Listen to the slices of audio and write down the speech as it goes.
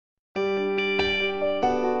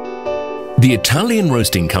The Italian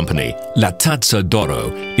roasting company La Tazza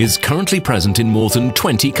d'Oro is currently present in more than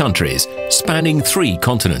 20 countries, spanning 3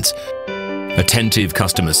 continents. Attentive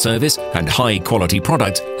customer service and high-quality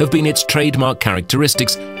products have been its trademark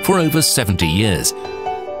characteristics for over 70 years.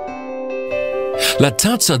 La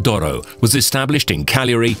Tazza d'Oro was established in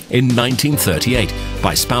Cagliari in 1938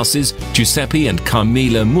 by spouses Giuseppe and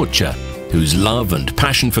Carmela Murcia, whose love and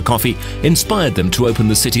passion for coffee inspired them to open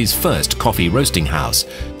the city's first coffee roasting house.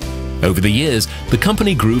 Over the years, the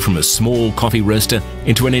company grew from a small coffee roaster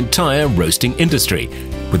into an entire roasting industry,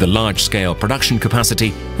 with a large-scale production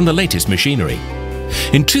capacity and the latest machinery.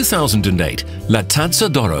 In 2008, La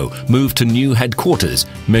Tazza d'Oro moved to new headquarters,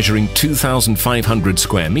 measuring 2,500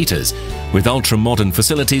 square meters, with ultra-modern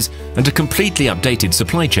facilities and a completely updated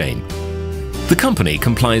supply chain. The company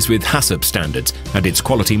complies with HACCP standards, and its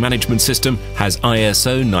quality management system has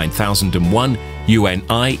ISO 9001, UNIEN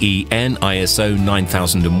ISO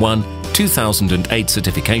 9001, 2008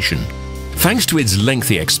 certification. Thanks to its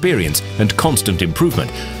lengthy experience and constant improvement,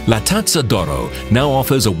 La Tazza d'Oro now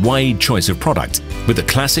offers a wide choice of products, with a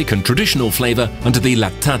classic and traditional flavor under the La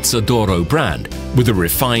Tazza d'Oro brand, with a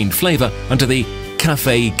refined flavor under the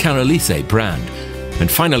Caffè Carolise brand, and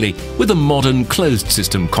finally with a modern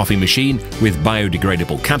closed-system coffee machine with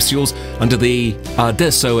biodegradable capsules under the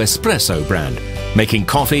Adesso Espresso brand, making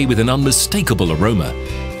coffee with an unmistakable aroma.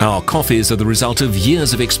 Our coffees are the result of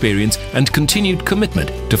years of experience and continued commitment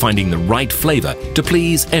to finding the right flavor to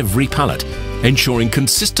please every palate, ensuring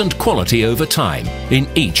consistent quality over time in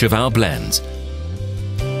each of our blends.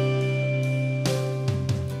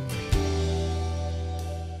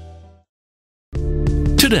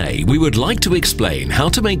 Today, we would like to explain how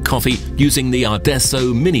to make coffee using the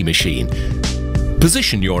Adesso mini machine.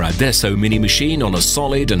 Position your Adesso mini machine on a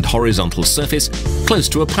solid and horizontal surface close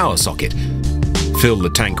to a power socket. Fill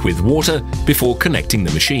the tank with water before connecting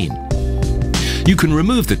the machine. You can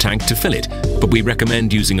remove the tank to fill it, but we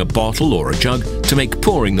recommend using a bottle or a jug to make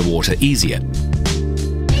pouring the water easier.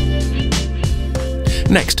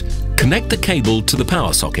 Next, connect the cable to the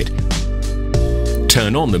power socket.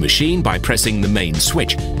 Turn on the machine by pressing the main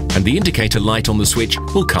switch, and the indicator light on the switch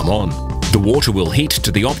will come on. The water will heat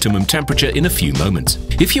to the optimum temperature in a few moments.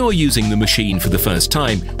 If you are using the machine for the first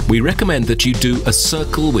time, we recommend that you do a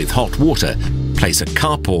circle with hot water. Place a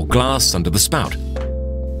cup or glass under the spout.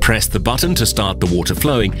 Press the button to start the water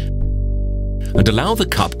flowing, and allow the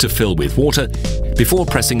cup to fill with water before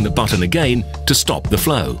pressing the button again to stop the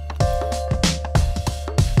flow.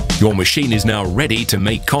 Your machine is now ready to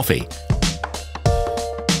make coffee.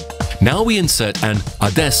 Now we insert an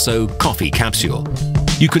Adesso coffee capsule.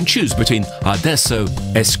 You can choose between Adesso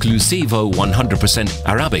Esclusivo 100%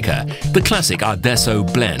 Arabica, the classic Adesso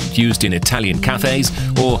blend used in Italian cafes,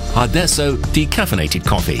 or Adesso decaffeinated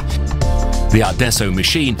coffee. The Adesso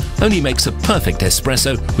machine only makes a perfect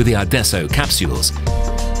espresso with the Adesso capsules.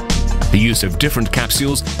 The use of different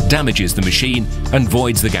capsules damages the machine and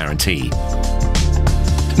voids the guarantee.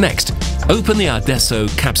 Next, open the Adesso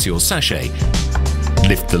capsule sachet.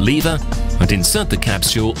 Lift the lever and insert the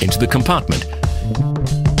capsule into the compartment.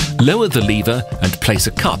 Lower the lever and place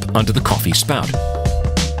a cup under the coffee spout.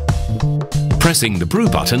 Pressing the brew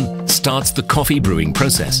button starts the coffee brewing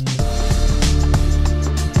process.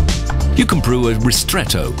 You can brew a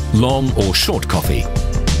ristretto, long or short coffee.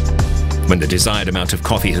 When the desired amount of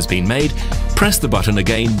coffee has been made, press the button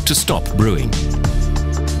again to stop brewing.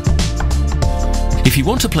 If you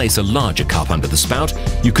want to place a larger cup under the spout,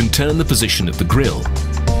 you can turn the position of the grill.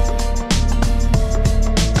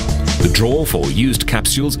 The drawer for used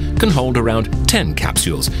capsules can hold around 10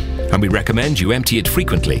 capsules, and we recommend you empty it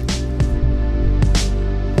frequently.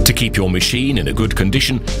 To keep your machine in a good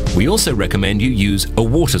condition, we also recommend you use a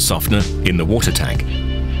water softener in the water tank.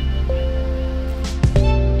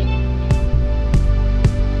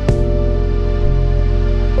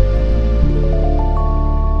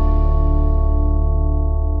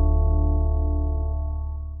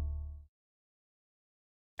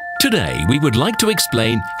 Today, we would like to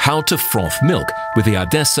explain how to froth milk with the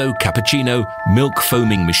Adesso Cappuccino milk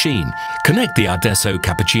foaming machine. Connect the Adesso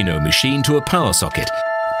Cappuccino machine to a power socket.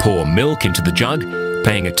 Pour milk into the jug,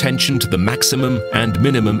 paying attention to the maximum and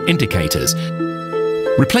minimum indicators.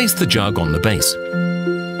 Replace the jug on the base.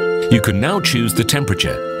 You can now choose the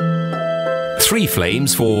temperature. 3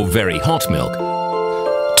 flames for very hot milk.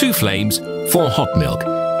 2 flames for hot milk.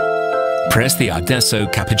 Press the Adesso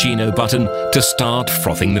Cappuccino button to start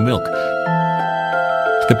frothing the milk.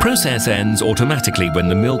 The process ends automatically when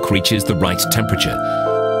the milk reaches the right temperature.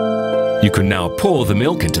 You can now pour the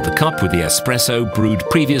milk into the cup with the espresso brewed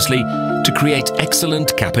previously to create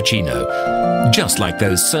excellent cappuccino, just like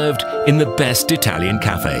those served in the best Italian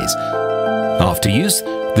cafes. After use,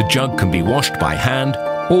 the jug can be washed by hand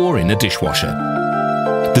or in a dishwasher.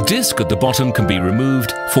 The disc at the bottom can be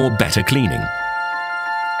removed for better cleaning.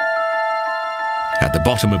 At the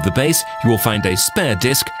bottom of the base, you will find a spare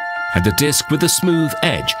disc and a disc with a smooth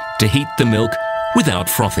edge to heat the milk without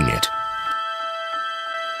frothing it.